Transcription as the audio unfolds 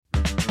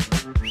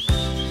Sometimes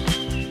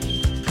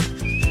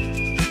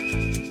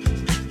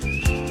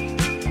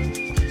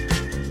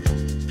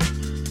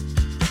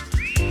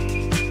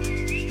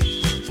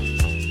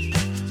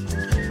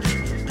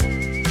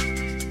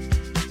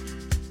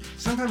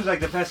like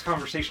the best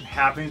conversation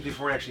happens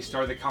before we actually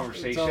start the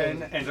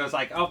conversation, and so it's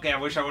like, okay, I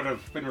wish I would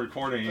have been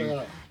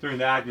recording during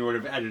that and you would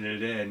have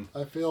edited it in.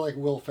 I feel like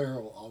Will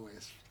Ferrell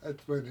always.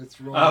 That's when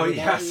it's wrong. Oh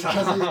yes,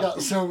 because he's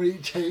got so many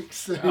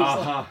takes. Like,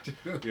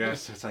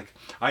 yes, it's like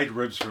I had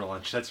ribs for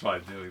lunch. That's why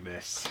I'm doing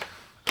this.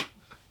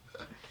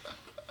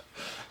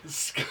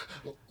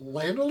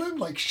 Lanolin,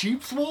 like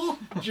sheep's wool,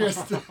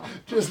 just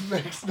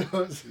makes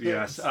no sense.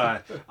 Yes,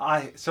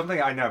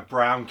 something I know.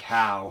 Brown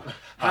cow.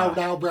 How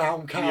now,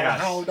 brown cow? Yes.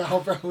 How now,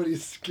 brown? When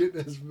he's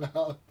getting his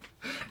mouth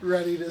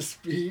ready to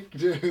speak,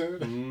 dude.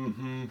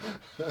 Mm-hmm.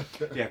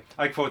 Yeah,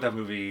 I quote that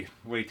movie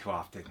way too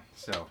often.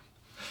 So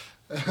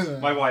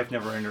my wife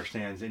never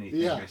understands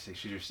anything I say.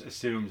 She just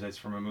assumes it's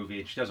from a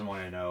movie and she doesn't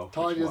want to know.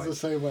 Tanya's the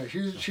same way.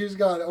 She's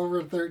got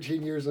over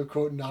 13 years of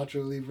quoting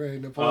Nacho Libre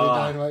and Napoleon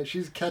Dynamite.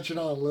 She's catching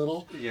on a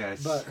little.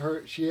 Yes. But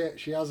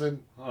she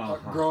hasn't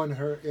grown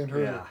in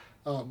her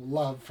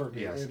love for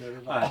me. Yes.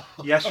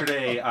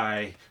 Yesterday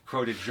I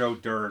quoted Joe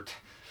Dirt.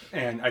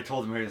 And I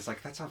told him, it's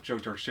like, that's not Joe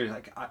Dirt. She's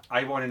like,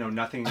 I want to know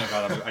nothing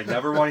about it. I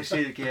never want to see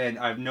it again.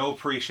 I have no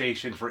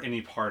appreciation for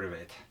any part of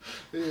it.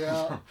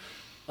 Yeah.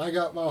 I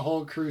got my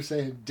whole crew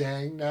saying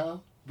dang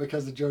now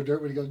because of Joe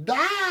Dirt when he goes, dang!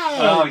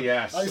 Oh,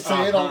 yes. I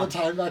say it all the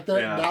time back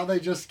there. Yeah. Now they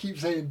just keep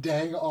saying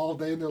dang all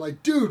day. And they're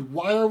like, dude,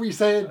 why are we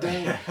saying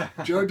dang?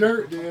 Joe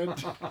Dirt,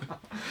 dude.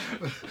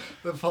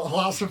 The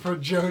philosopher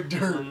Joe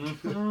Dirt.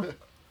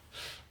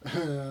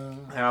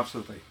 Mm-hmm.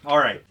 Absolutely. All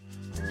right.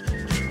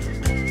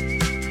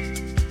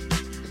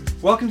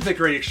 Welcome to The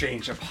Great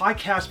Exchange, a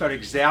podcast about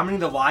examining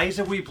the lies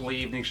that we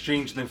believe and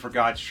exchanging them for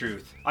God's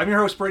truth. I'm your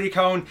host, Brady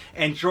Cohn,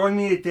 and joining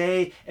me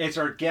today is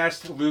our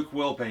guest, Luke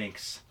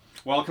Wilbanks.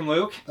 Welcome,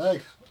 Luke.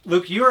 Thanks.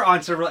 Luke, you were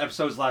on several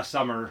episodes last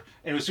summer,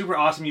 and it was super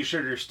awesome. You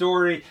shared your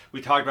story. We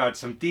talked about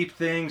some deep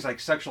things like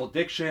sexual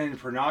addiction,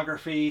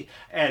 pornography,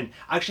 and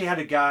I actually had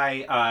a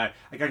guy,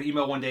 I got an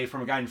email one day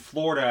from a guy in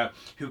Florida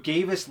who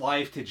gave his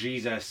life to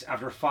Jesus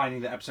after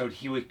finding the episode.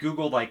 He would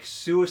Google like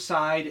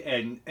suicide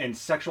and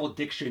sexual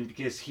addiction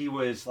because he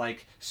was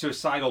like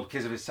suicidal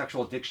because of his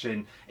sexual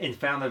addiction and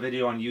found the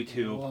video on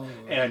YouTube. Whoa.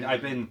 And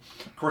I've been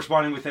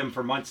corresponding with him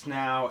for months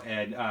now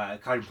and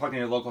kind of plugging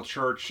in a local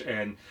church,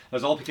 and it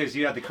was all because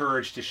you had the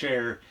courage to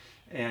share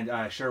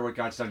what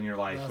God's done in your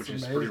life. That's which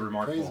is amazing. Pretty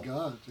remarkable. Praise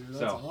God, dude.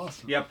 That's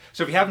awesome. Yep.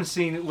 So if you haven't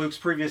seen Luke's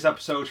previous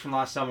episodes from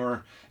last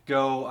summer,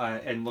 go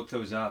and look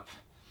those up.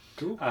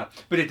 Cool. But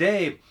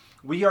today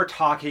we are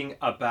talking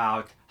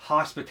about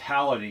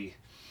hospitality,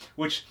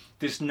 which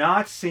does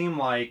not seem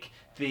like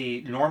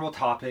the normal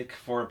topic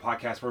for a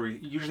podcast where we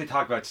usually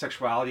talk about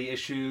sexuality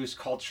issues,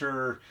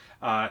 culture,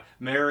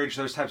 marriage,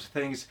 those types of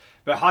things.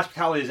 But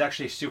hospitality is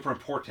actually super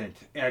important.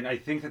 And I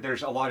think that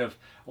there's a lot of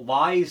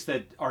lies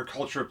that our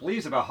culture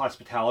believes about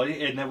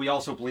hospitality and that we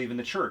also believe in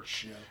the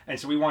church. Yeah. And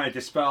so we want to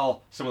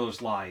dispel some of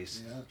those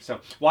lies. Yeah.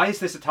 So why is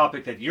this a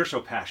topic that you're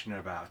so passionate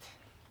about?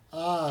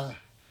 I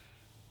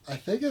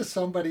think as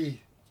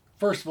somebody,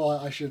 first of all,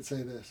 I should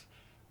say this.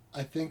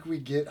 I think we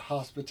get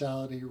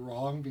hospitality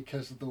wrong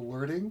because of the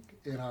wording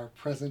in our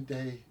present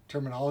day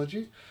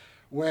terminology,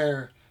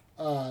 where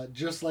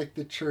just like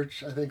the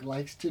church, I think,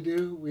 likes to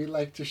do, we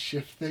like to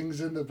shift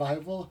things in the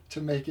Bible to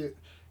make it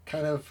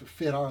kind of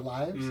fit our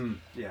lives.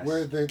 Yes.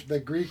 Where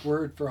the Greek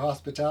word for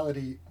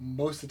hospitality,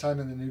 most of the time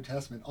in the New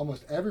Testament,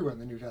 almost everywhere in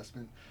the New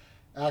Testament,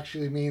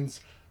 actually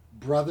means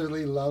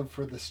brotherly love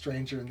for the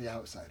stranger and the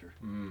outsider.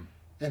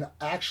 And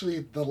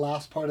actually, the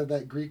last part of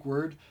that Greek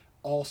word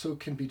also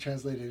can be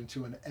translated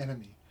into an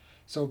enemy.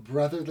 So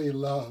brotherly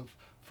love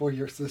for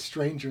the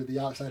stranger, the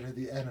outsider,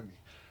 the enemy.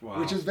 Wow.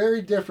 Which is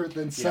very different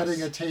than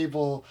setting a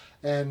table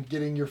and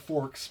getting your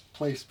forks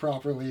placed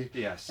properly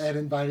and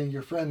inviting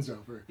your friends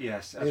over.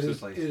 Yes,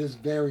 absolutely. It is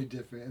very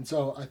different. And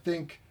so I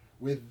think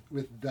with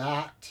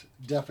that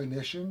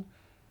definition,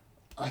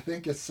 I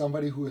think as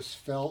somebody who has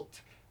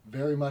felt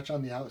very much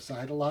on the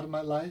outside a lot of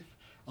my life,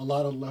 a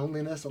lot of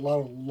loneliness, a lot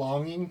of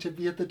longing to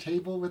be at the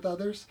table with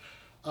others,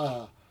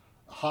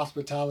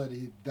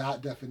 hospitality,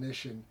 that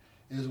definition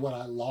is what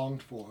I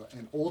longed for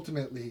and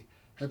ultimately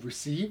have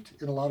received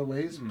in a lot of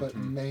ways, but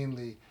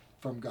mainly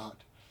from God,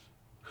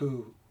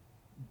 who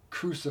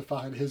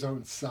crucified his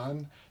own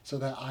son so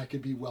that I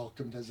could be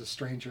welcomed as a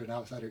stranger and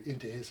outsider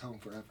into his home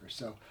forever.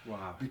 So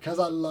because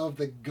I love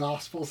the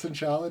gospel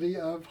centrality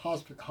of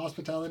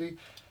hospitality,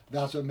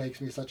 that's what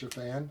makes me such a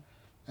fan.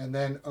 And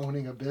then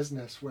owning a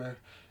business where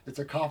it's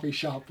a coffee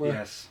shop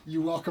where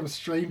you welcome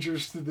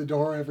strangers through the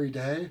door every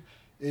day,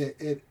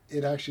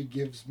 it actually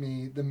gives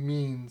me the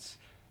means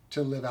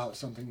to live out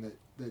something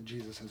that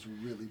Jesus has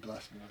really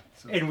blessed me with.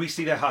 So. And we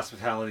see that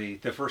hospitality.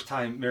 The first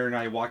time Mary and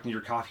I walked into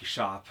your coffee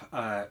shop,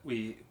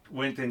 we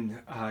went and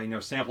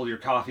sampled your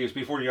coffee. It was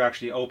before you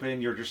actually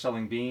opened. You're just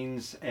selling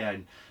beans,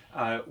 and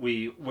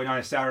we went on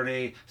a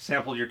Saturday,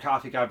 sampled your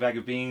coffee, got a bag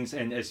of beans,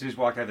 and as soon as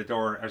we walked out the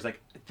door, I was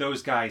like,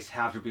 those guys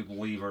have to be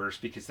believers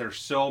because there's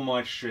so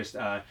much just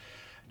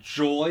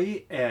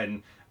joy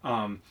and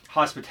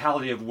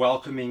hospitality of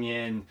welcoming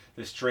in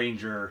the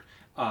stranger.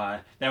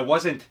 That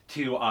wasn't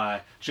to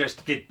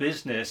just get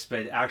business,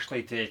 but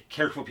actually to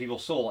care for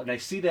people's soul. And I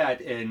see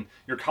that in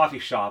your coffee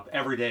shop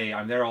every day.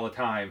 I'm there all the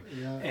time.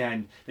 Yeah.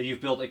 And that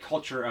you've built a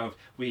culture of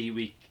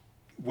we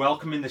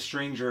welcome in the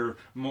stranger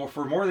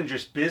more than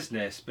just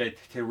business, but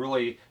to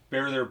really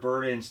bear their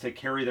burdens, to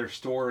carry their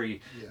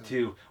story,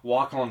 to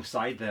walk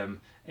alongside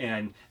them.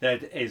 And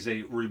that is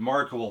a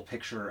remarkable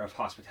picture of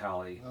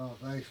hospitality. Oh,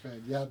 thanks,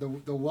 man. Yeah,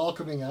 the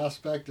welcoming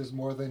aspect is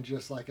more than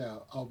just like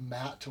a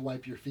mat to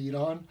wipe your feet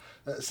on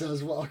that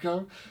says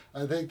welcome.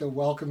 I think the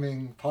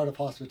welcoming part of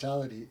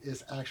hospitality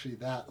is actually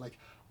that. Like,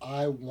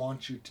 I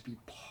want you to be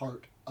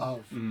part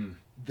of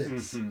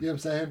this. You know what I'm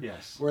saying?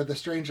 Yes. Where the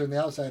stranger and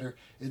the outsider,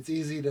 it's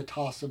easy to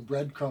toss some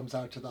breadcrumbs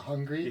out to the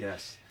hungry.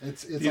 Yes.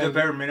 It's do the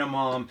bare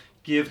minimum,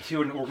 give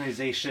to an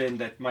organization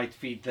that might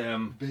feed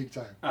them. Big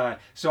time.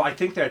 So I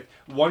think that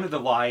one of the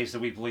lies that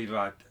we believe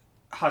about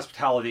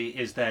hospitality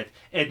is that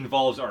it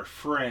involves our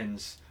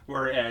friends,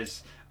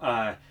 whereas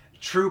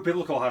true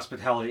biblical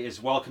hospitality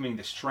is welcoming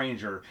the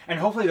stranger, and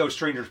hopefully those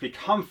strangers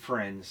become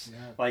friends.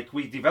 Like,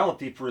 we develop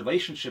deep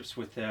relationships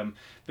with them,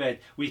 but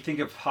we think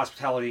of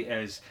hospitality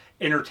as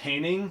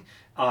entertaining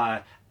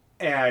and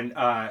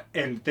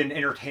then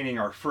entertaining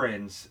our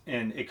friends,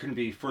 and it couldn't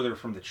be further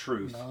from the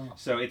truth. No.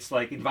 So it's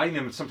like inviting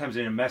them sometimes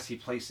in messy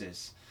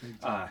places,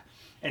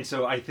 and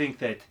so I think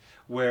that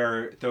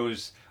where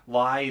those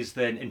lies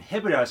that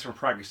inhibit us from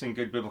practicing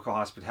good biblical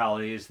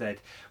hospitality is that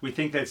we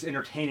think that it's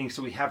entertaining,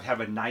 so we have to have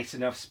a nice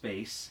enough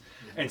space,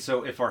 and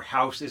so if our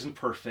house isn't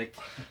perfect,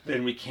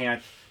 then we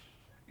can't,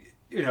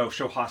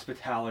 show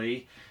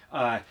hospitality.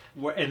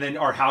 And then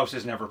our house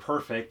is never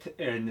perfect,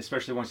 and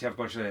especially once you have a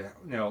bunch of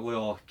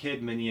little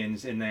kid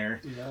minions in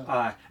there,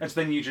 and so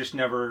then you just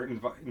never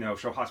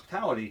show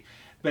hospitality.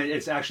 But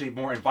it's actually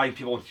more inviting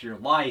people into your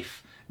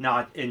life,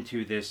 not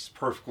into this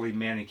perfectly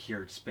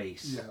manicured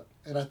space. Yeah,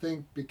 and I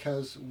think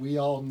because we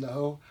all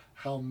know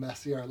how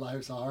messy our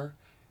lives are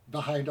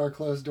behind our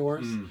closed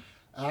doors,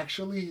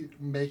 actually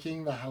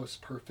making the house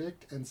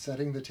perfect and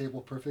setting the table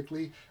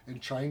perfectly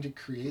and trying to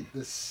create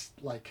this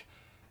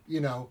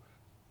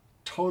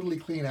totally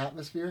clean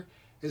atmosphere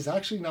is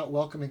actually not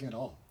welcoming at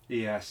all.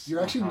 Yes.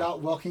 You're actually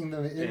not welcoming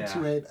them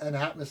into an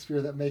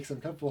atmosphere that makes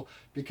them comfortable,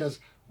 because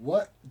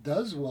what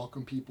does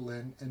welcome people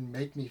in and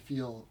make me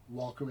feel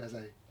welcome as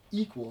a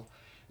equal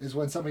is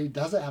when somebody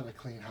doesn't have a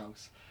clean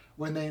house,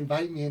 when they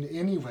invite me in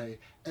anyway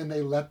and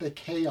they let the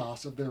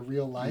chaos of their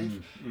real life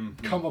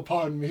come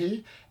upon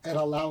me and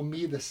allow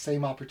me the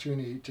same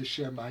opportunity to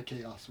share my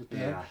chaos with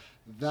them.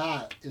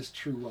 That is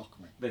true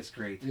welcoming. That's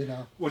great.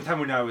 One time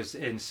when I was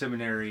in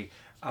seminary,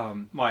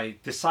 my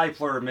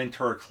discipler,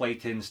 mentor,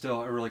 Clayton,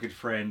 still a really good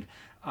friend,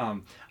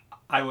 we're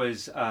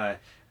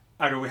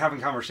having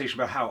a conversation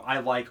about how I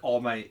like all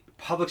my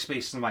public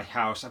spaces in my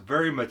house. I'm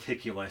very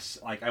meticulous.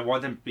 Like, I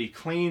want them to be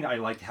clean. I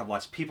like to have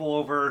lots of people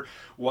over,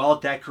 well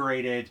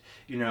decorated.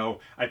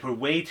 I put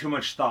way too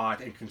much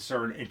thought and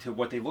concern into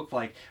what they look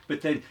like.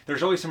 But then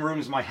there's always some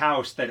rooms in my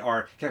house that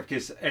are,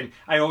 and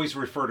I always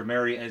refer to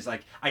Mary as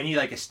like, I need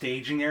like a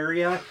staging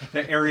area,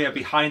 the area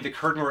behind the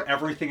curtain where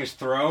everything is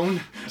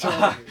thrown.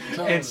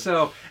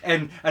 Totally.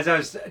 And as I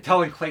was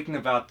telling Clayton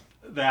about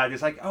that,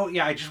 it's like, oh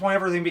yeah, I just want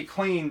everything to be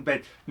clean,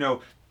 but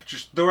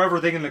just throw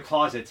everything in the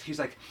closets. He's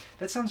like,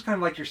 that sounds kind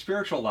of like your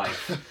spiritual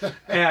life.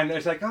 And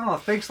it's like, oh,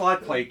 thanks a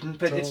lot, Clayton.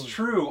 But it's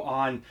true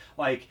on,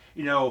 like,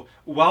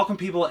 welcome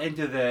people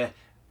into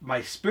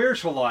my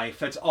spiritual life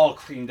that's all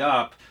cleaned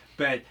up,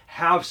 but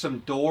have some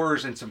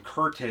doors and some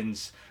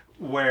curtains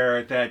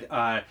where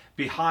that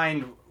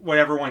behind what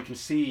everyone can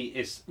see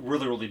is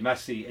really, really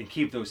messy, and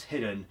keep those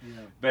hidden.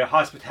 But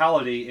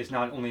hospitality is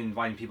not only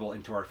inviting people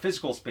into our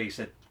physical space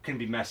that can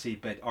be messy,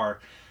 but our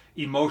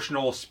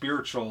emotional,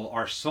 spiritual,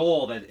 our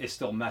soul that is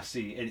still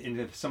messy, and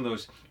into some of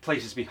those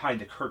places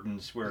behind the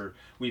curtains where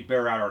we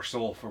bear out our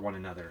soul for one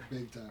another.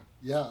 Big time.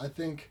 Yeah, I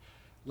think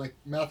like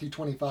Matthew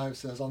 25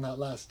 says, on that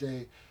last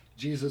day,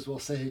 Jesus will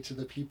say to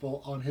the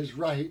people on his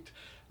right,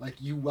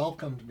 like, you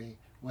welcomed me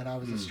when I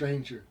was a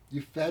stranger.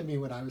 You fed me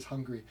when I was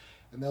hungry.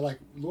 And they're like,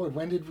 Lord,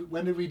 when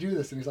did we do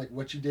this? And he's like,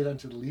 what you did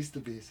unto the least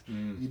of these,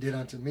 you did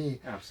unto me.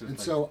 Absolutely.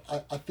 And so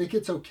I think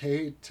it's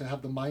okay to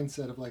have the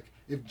mindset of like,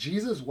 if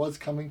Jesus was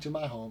coming to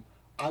my home,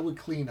 I would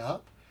clean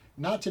up,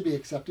 not to be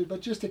accepted,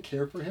 but just to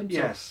care for him.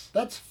 Yes. So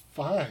that's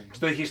fine.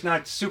 So that he's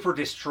not super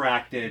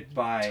distracted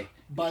by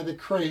the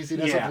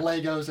craziness of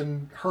Legos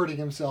and hurting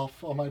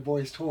himself on my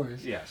boy's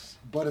toys. Yes.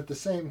 But at the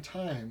same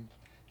time,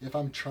 if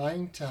I'm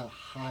trying to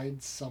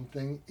hide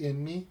something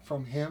in me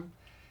from him,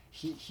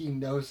 he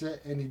knows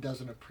it, and he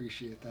doesn't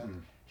appreciate that.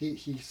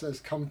 He says,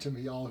 come to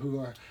me, all who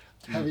are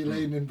heavy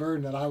laden and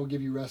burdened, and I will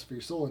give you rest for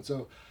your soul. And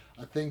so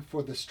I think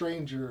for the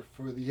stranger,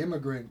 for the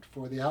immigrant,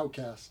 for the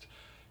outcast,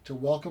 to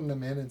welcome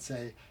them in and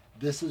say,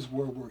 this is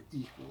where we're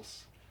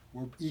equals.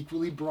 We're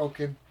equally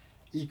broken,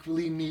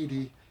 equally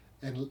needy,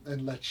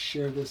 and let's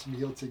share this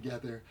meal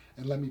together,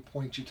 and let me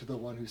point you to the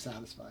one who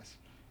satisfies.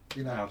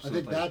 You know,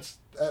 Absolutely. I think that's,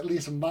 at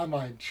least in my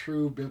mind,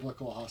 true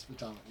biblical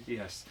hospitality.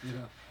 Yes. You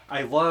know,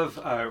 I love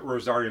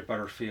Rosaria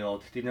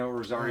Butterfield. Do you know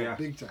Rosaria?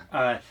 big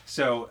time.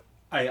 So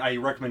I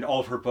recommend all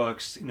of her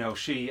books. You know,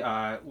 she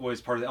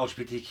was part of the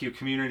LGBTQ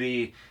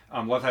community,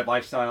 Love That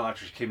Lifestyle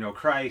after she came to know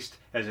Christ.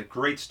 Has a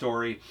great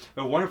story.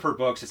 But one of her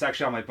books, it's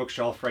actually on my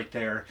bookshelf right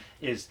there,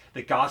 is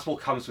The Gospel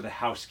Comes with a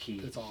House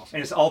Key. It's awesome.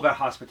 And it's all about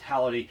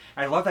hospitality.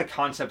 I love that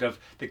concept of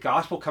the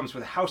gospel comes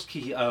with a house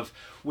key, of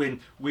when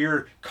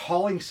we're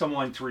calling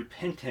someone to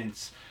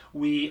repentance,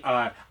 we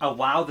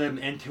allow them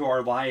into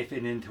our life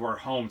and into our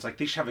homes. Like,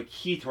 they should have a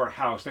key to our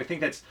house. And I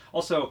think that's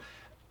also,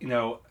 you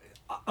know,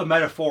 a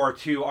metaphor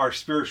to our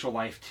spiritual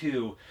life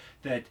too.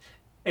 That,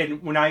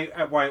 and when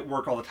I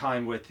work all the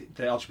time with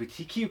the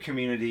LGBTQ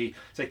community,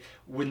 it's like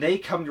when they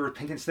come to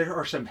repentance, there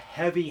are some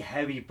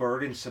heavy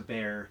burdens to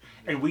bear,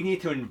 and we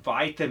need to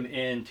invite them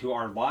into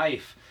our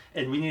life,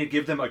 and we need to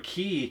give them a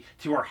key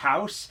to our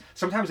house.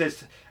 Sometimes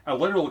it's a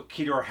literal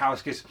key to our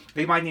house, because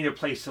they might need a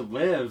place to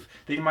live.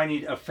 They might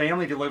need a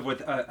family to live with,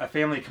 a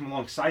family to come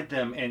alongside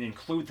them and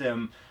include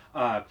them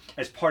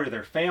as part of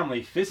their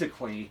family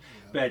physically,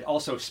 but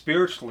also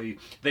spiritually.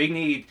 They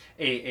need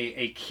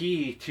a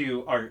key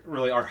to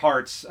our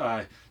hearts,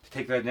 to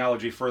take the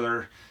analogy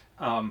further,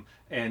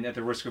 and at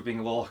the risk of being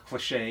a little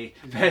cliche,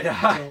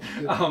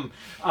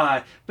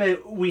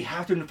 but we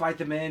have to invite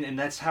them in, and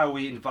that's how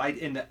we invite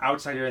in the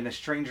outsider and the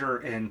stranger,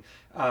 and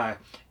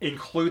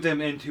include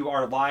them into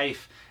our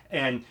life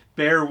and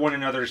bear one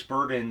another's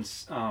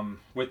burdens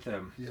with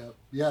them.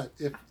 Yeah.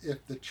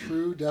 If the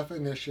true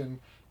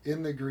definition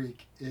in the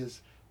Greek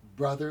is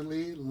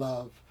brotherly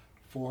love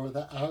for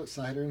the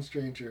outsider and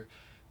stranger,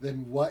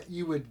 then what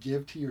you would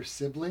give to your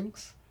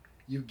siblings,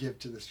 you give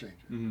to the stranger.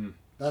 Mm-hmm.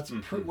 That's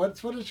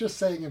what it's just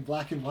saying in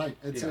black and white.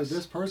 It says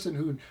this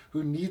person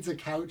who needs a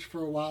couch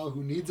for a while,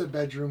 who needs a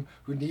bedroom,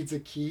 who needs a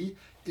key,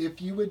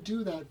 if you would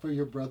do that for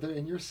your brother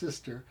and your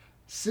sister,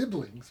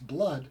 siblings,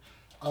 blood,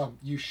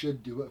 you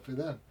should do it for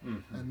them.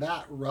 Mm-hmm. And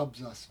that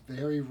rubs us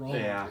very wrong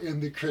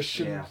in the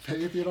Christian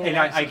faith. You know, and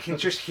I can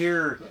just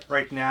hear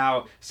right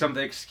now some of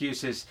the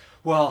excuses.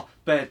 Well,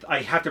 but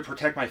I have to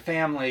protect my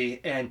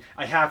family, and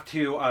I have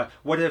to,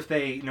 what if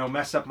they,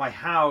 mess up my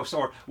house,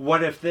 or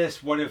what if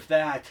this, what if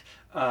that,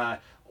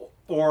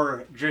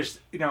 or just,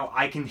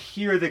 I can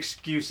hear the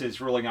excuses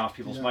rolling off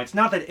people's minds.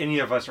 Not that any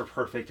of us are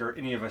perfect, or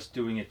any of us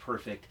doing it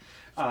perfect,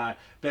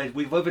 but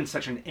we live in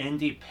such an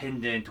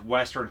independent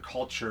Western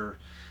culture.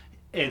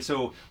 And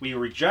so we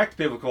reject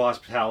biblical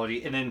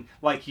hospitality, and then,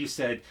 like you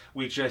said,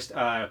 we just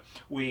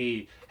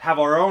we have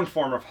our own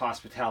form of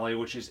hospitality,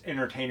 which is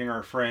entertaining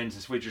our friends,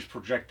 and so we just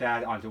project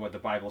that onto what the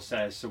Bible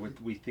says, so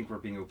we think we're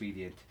being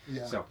obedient.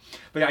 So,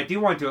 but I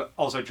do want to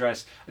also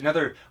address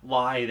another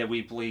lie that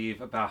we believe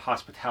about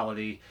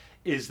hospitality,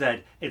 is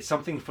that it's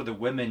something for the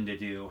women to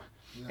do.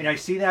 And I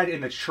see that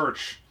in the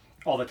church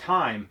all the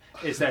time,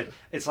 is that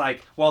it's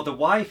like, well, the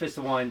wife is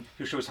the one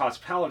who shows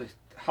hospitality,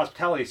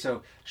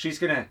 so she's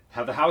gonna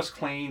have the house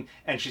clean,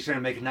 and she's gonna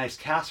make a nice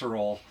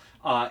casserole,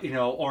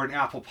 or an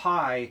apple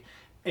pie,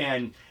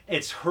 and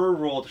it's her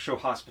role to show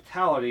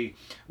hospitality,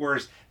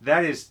 whereas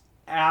that is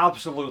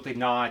absolutely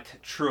not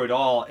true at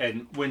all.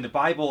 And when the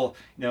Bible,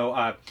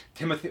 1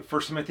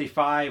 Timothy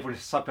 5, when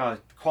it's talking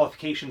about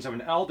qualifications of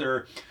an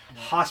elder,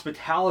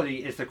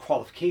 hospitality is the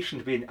qualification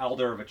to be an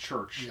elder of a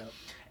church.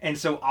 And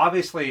so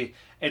obviously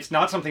it's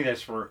not something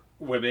that's for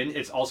women,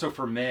 it's also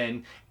for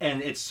men,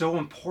 and it's so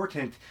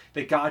important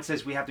that God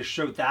says we have to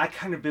show that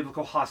kind of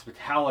biblical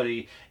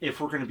hospitality if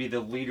we're going to be the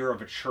leader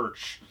of a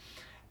church.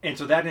 And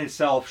so that in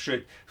itself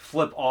should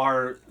flip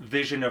our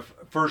version of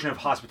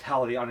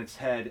hospitality on its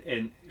head,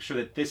 and show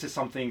that this is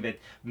something that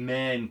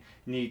men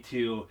need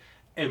to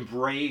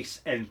embrace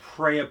and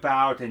pray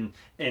about, and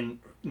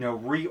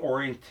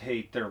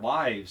reorientate their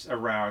lives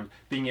around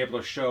being able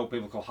to show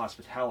biblical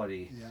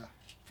hospitality.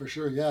 For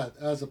sure,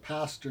 as a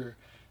pastor,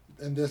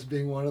 and this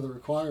being one of the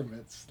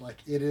requirements, like,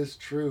 it is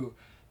true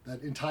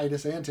that in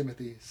Titus and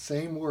Timothy,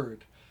 same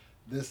word,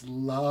 this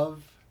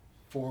love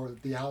for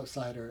the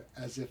outsider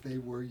as if they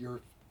were your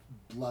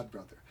blood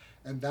brother.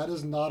 And that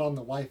is not on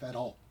the wife at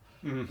all.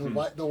 Mm-hmm.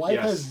 The wife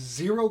has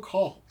zero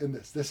call in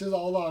this. This is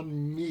all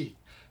on me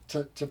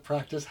to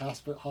practice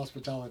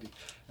hospitality.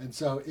 And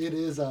so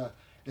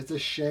it's a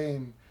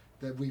shame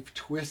that we've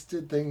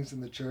twisted things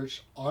in the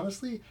church,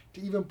 honestly,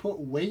 to even put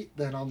weight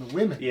then on the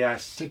women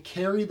to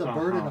carry the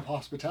burden of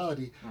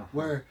hospitality,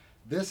 where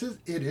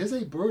it is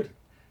a burden.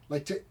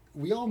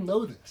 We all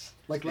know this.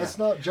 Let's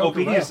not joke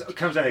Obedience around.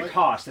 comes at a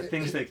cost. The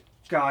things that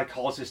God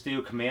calls us to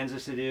do, commands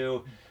us to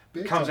do,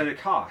 comes at a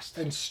cost.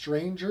 And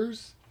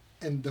strangers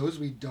and those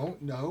we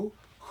don't know,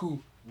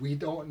 who we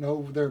don't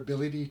know their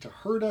ability to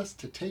hurt us,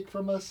 to take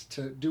from us,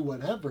 to do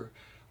whatever,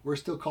 we're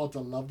still called to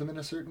love them in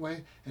a certain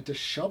way, and to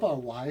shove our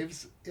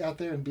wives out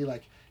there and be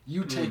like,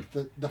 you take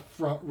the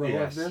front row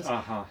of this,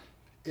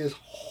 is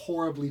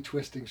horribly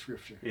twisting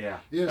Scripture.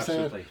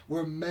 Absolutely.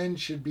 Where men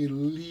should be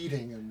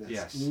leading in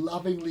this,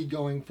 lovingly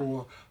going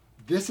for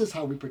this is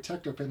how we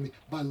protect our family,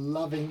 by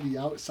loving the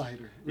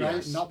outsider, right?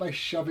 Yes. Not by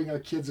shoving our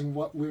kids and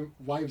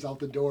wives out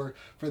the door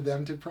for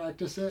them to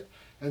practice it.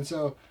 And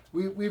so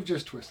we've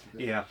just twisted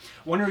it. Yeah.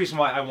 One reason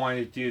why I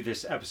wanted to do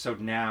this episode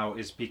now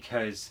is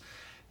because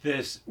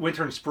this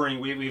winter and spring,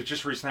 we've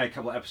just recently had a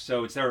couple of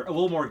episodes that are a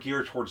little more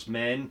geared towards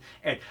men.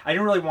 And I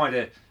didn't really want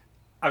to,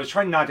 I was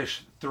trying not to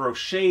throw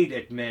shade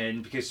at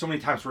men, because so many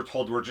times we're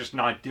told we're just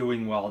not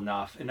doing well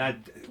enough. And that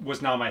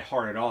was not my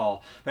heart at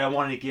all. But I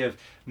wanted to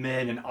give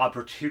men an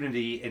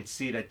opportunity and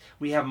see that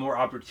we have more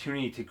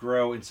opportunity to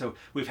grow. And so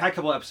we've had a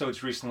couple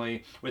episodes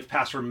recently with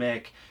Pastor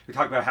Mick. We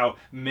talked about how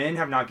men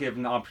have not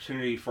given the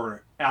opportunity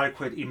for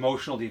adequate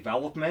emotional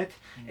development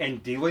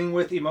and dealing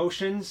with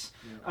emotions.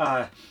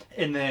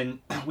 And then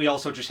we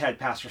also just had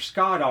Pastor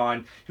Scott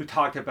on, who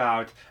talked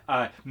about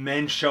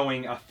men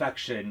showing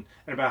affection,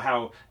 and about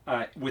how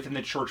within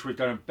the church we've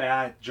done a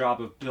bad job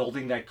of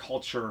building that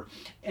culture.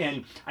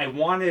 And I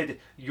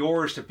wanted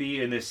yours to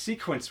be in this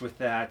sequence with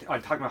that,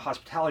 on talking about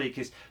hospitality,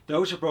 because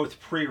those are both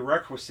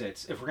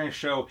prerequisites. If we're going to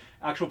show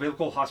actual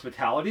biblical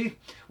hospitality,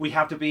 we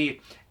have to be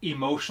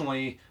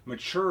emotionally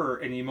mature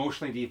and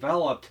emotionally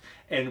developed,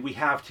 and we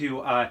have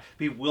to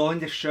be willing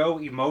to show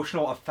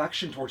emotional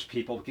affection towards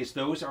people, because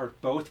those are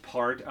both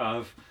part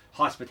of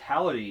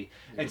hospitality.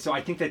 And so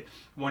I think that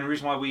one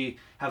reason why we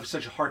have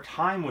such a hard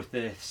time with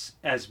this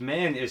as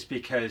men is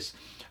because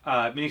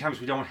many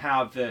times we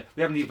haven't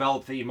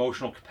developed the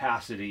emotional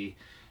capacity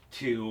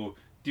to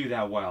do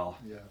that well.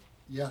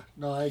 Yeah,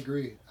 no, I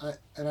agree.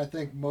 And I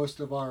think most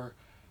of our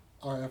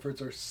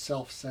efforts are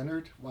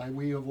self-centered, why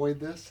we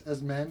avoid this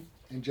as men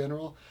in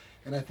general.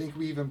 And I think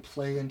we even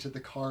play into the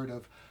card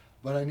of,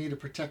 but I need to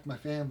protect my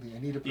family, I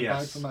need to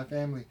provide for my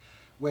family,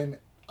 when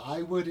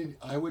I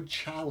would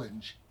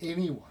challenge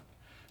anyone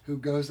who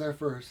goes there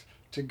first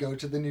to go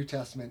to the New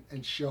Testament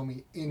and show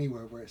me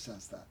anywhere where it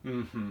says that.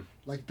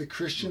 Like, the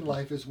Christian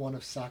life is one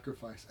of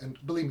sacrifice. And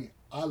believe me,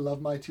 I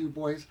love my two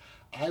boys.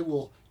 I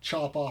will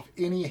chop off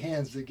any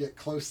hands that get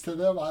close to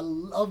them. I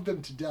love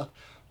them to death.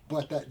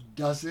 But that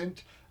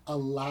doesn't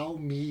allow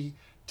me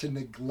to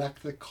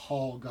neglect the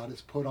call God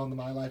has put on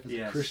my life as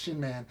a Christian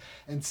man,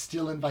 and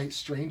still invite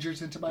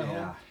strangers into my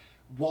home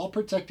while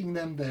protecting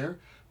them there.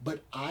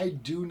 But I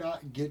do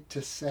not get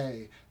to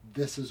say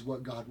this is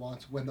what God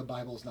wants when the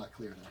Bible is not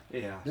clear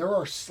there. There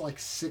are like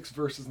 6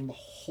 verses in the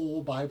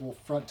whole Bible,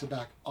 front to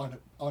back,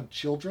 on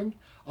children,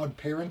 on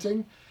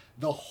parenting.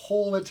 The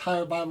whole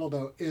entire Bible,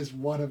 though, is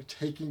one of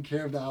taking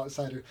care of the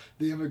outsider,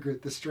 the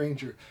immigrant, the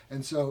stranger.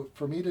 And so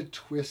for me to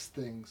twist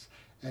things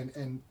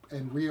and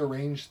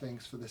rearrange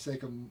things for the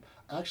sake of,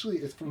 actually,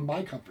 it's for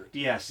my comfort.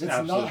 Yes, it's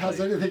absolutely. not has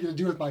anything to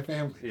do with my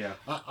family.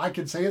 I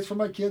can say it's for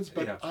my kids,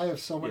 but I have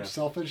so much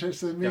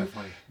selfishness in me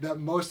that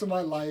most of my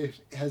life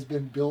has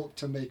been built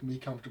to make me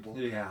comfortable,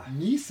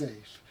 me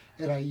safe,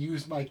 and I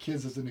use my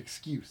kids as an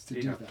excuse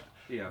to do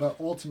that. But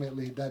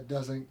ultimately,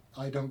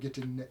 I don't get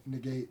to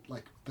negate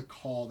like the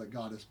call that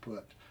God has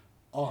put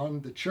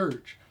on the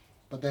church.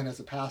 But then as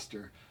a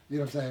pastor, you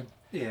know what I'm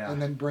saying?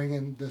 And then bring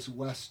in this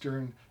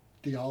Western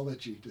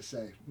theology to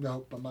say,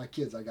 no, but my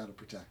kids I got to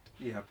protect.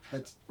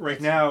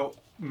 Right now,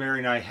 Mary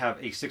and I have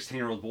a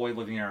 16-year-old boy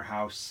living in our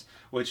house,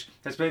 which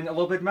has been a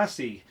little bit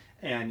messy.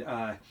 And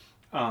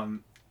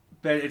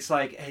but it's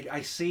like, hey,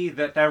 I see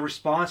that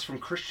response from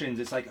Christians.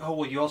 It's like, oh,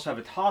 well, you also have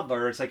a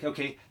toddler. It's like,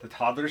 okay, the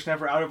toddler's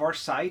never out of our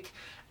sight,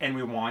 and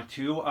we want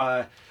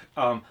to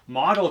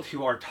model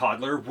to our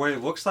toddler what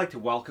it looks like to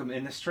welcome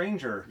in a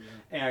stranger.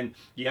 And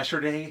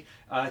yesterday,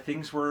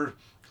 things were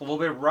a little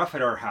bit rough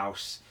at our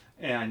house,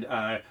 and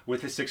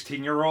with a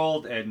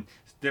 16-year-old and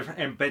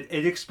different, but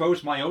it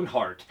exposed my own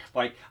heart.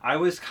 Like, I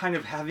was kind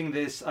of having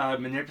this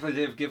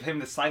manipulative, give him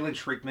the silent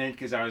treatment,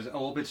 because I was a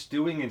little bit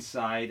stewing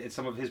inside at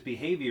some of his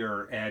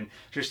behavior, and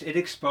just it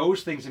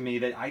exposed things in me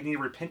that I need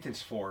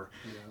repentance for.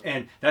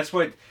 And that's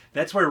what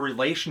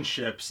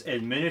relationships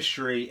and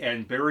ministry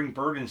and bearing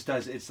burdens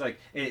does. It's like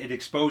it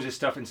exposes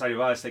stuff inside of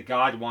us that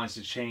God wants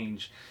to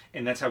change,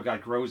 and that's how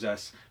God grows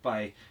us,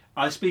 by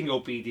us being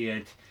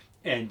obedient.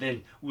 And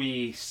then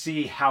we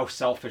see how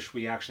selfish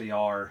we actually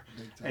are.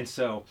 And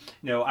so,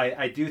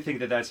 I do think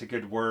that that's a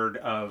good word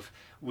of,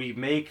 we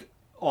make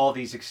all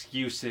these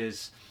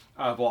excuses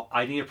of, well,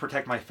 I need to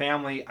protect my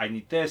family, I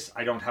need this,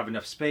 I don't have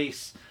enough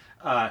space.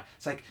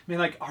 It's like,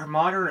 our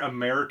modern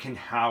American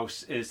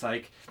house is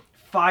like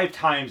 5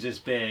 times as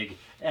big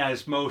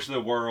as most of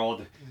the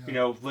world,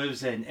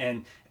 lives in.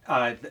 And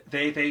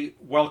they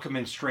welcome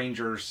in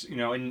strangers,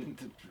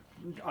 and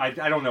I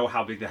don't know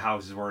how big the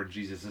houses were in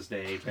Jesus'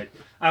 day, but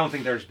I don't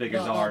think they're as big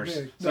as ours.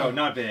 Big. So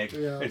not big.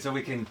 And so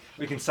we can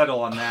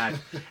settle on that.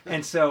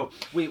 And so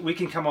we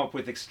can come up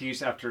with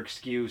excuse after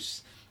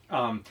excuse.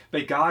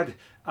 But God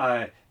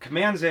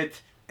commands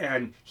it,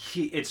 and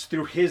it's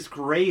through His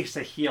grace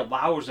that He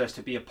allows us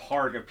to be a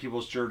part of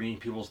people's journey,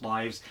 people's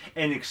lives,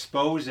 and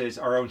exposes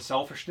our own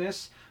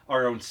selfishness,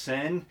 our own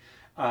sin,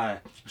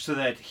 so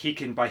that He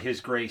can, by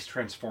His grace,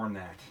 transform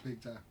that.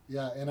 Big time.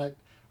 Yeah, and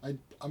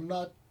I'm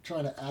not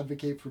trying to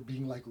advocate for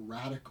being like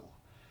radical,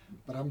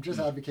 but I'm just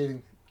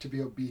advocating, to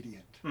be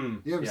obedient. Mm,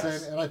 You know what I'm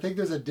yes. saying? And I think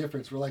there's a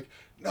difference. We're like,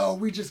 no,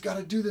 we just got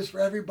to do this for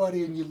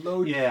everybody, and you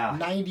load Yeah.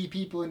 90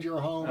 people into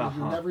your home, and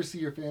you Uh-huh. never see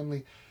your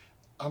family.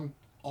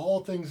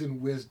 All things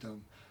in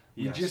wisdom.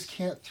 We Yes. just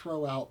can't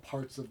throw out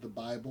parts of the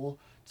Bible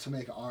to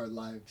make our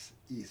lives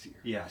easier.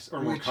 Yes,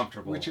 or more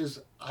comfortable. Which is,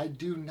 I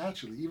do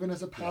naturally. Even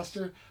as a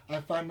pastor, I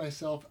find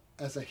myself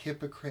as a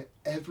hypocrite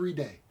every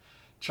day,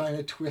 trying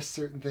to twist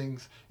certain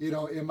things,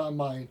 in my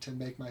mind to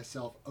make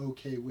myself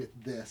okay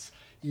with this,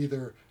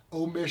 either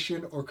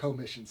omission or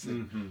commission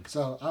sin. Mm-hmm.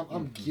 So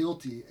I'm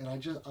guilty, and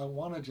I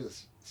want to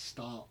just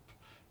stop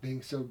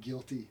being so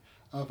guilty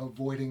of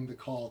avoiding the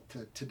call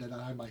to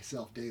deny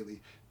myself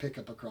daily, pick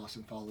up a cross,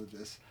 and follow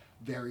this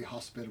very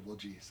hospitable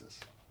Jesus.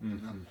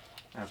 Mm-hmm.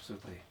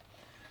 Absolutely.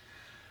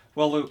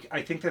 Well, Luke,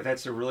 I think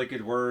that's a really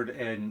good word,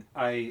 and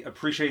I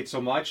appreciate so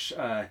much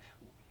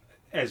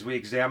as we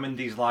examine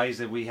these lies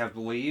that we have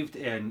believed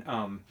and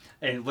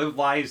live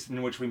lives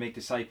in which we make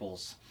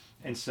disciples.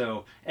 And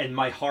so, and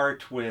my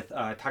heart with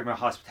talking about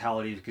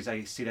hospitality, because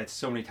I see that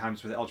so many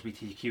times with the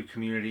LGBTQ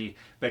community,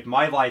 but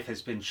my life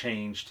has been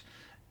changed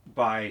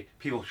by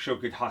people who show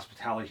good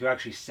hospitality, who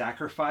actually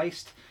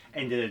sacrificed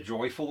and did it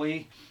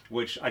joyfully,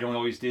 which I don't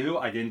always do.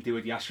 I didn't do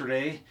it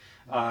yesterday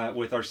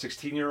with our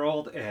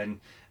 16-year-old, and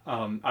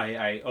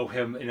I owe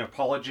him an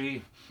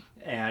apology,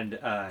 and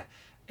I'm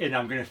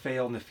going to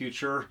fail in the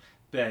future,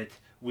 but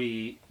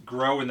we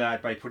grow in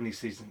that by putting these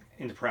things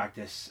into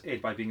practice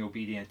and by being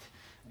obedient.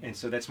 And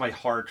so that's my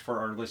heart for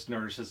our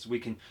listeners, is we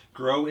can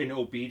grow in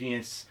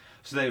obedience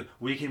so that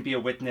we can be a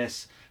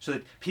witness, so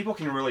that people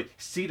can really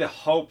see the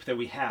hope that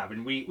we have.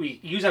 And we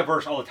use that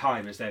verse all the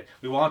time, is that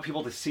we want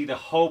people to see the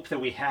hope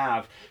that we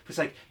have. It's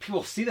like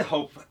people see the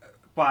hope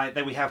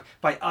that we have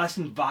by us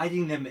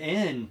inviting them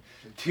in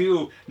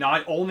to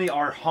not only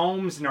our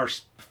homes and our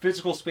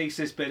physical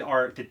spaces, but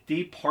the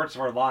deep parts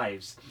of our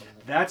lives.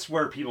 That's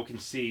where people can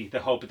see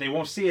the hope, but they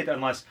won't see it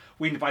unless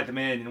we invite them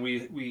in and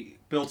we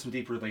build some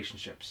deep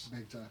relationships.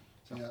 Big time.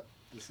 Yeah.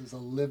 This is a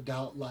lived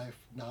out life,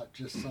 not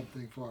just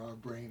something for our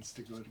brains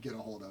to go to get a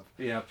hold of.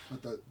 Yep.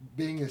 But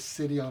being a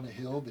city on a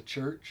hill, the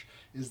church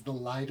is the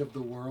light of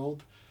the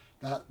world.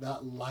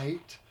 That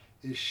light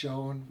is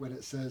shown when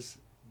it says,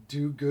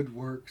 do good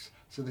works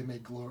so they may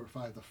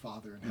glorify the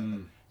Father in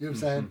heaven. You know what I'm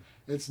saying?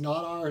 It's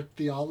not our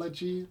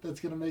theology that's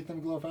going to make them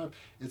glorify him.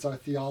 It's our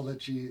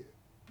theology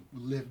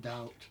lived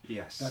out.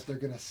 Yes. That they're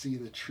going to see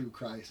the true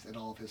Christ and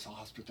all of his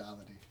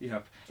hospitality.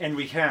 Yep. And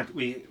we can't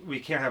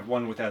have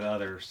one without the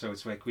other. So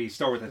it's like we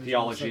start with the There's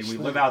theology no and such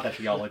we live thing. out that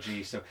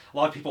theology. So a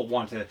lot of people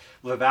want to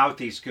live out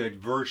these good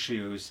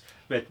virtues,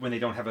 but when they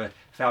don't have a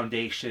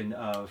foundation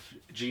of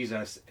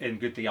Jesus and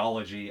good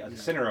theology at the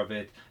center of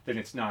it, then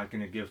it's not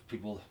going to give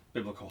people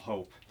biblical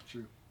hope.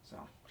 True. So.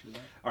 True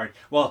that. All right.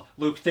 Well,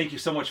 Luke, thank you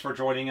so much for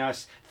joining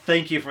us.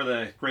 Thank you for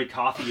the great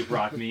coffee you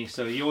brought me.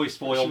 So you always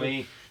spoil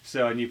me.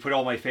 So, and you put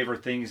all my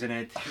favorite things in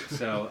it.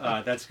 So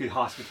that's good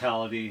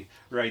hospitality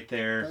right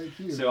there. Thank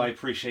you. So I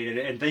appreciate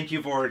it. And thank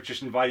you for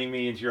just inviting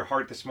me into your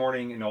heart this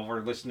morning and all of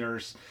our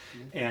listeners.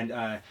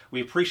 And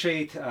we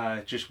appreciate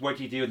just what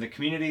you do in the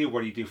community,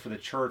 what you do for the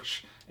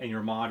church, and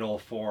your model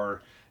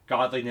for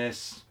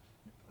godliness,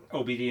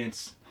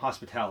 obedience,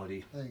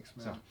 hospitality. Thanks,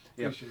 man. So,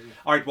 yep. Appreciate it.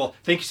 All right, well,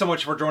 thank you so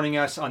much for joining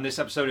us on this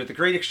episode of The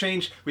Great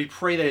Exchange. We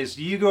pray that as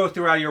you go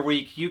throughout your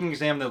week, you can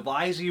examine the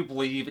lies you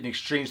believe and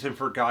exchange them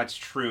for God's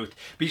truth.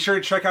 Be sure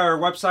to check out our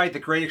website,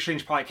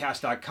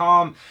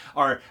 thegreatexchangepodcast.com,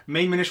 our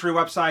main ministry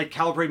website,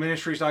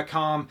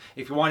 calibrateministries.com.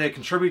 If you want to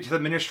contribute to the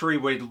ministry,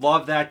 we'd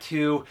love that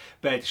too.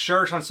 But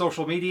share us on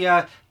social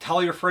media,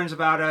 tell your friends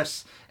about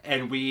us,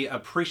 and we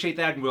appreciate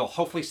that, and we'll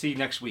hopefully see you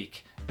next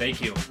week.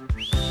 Thank you.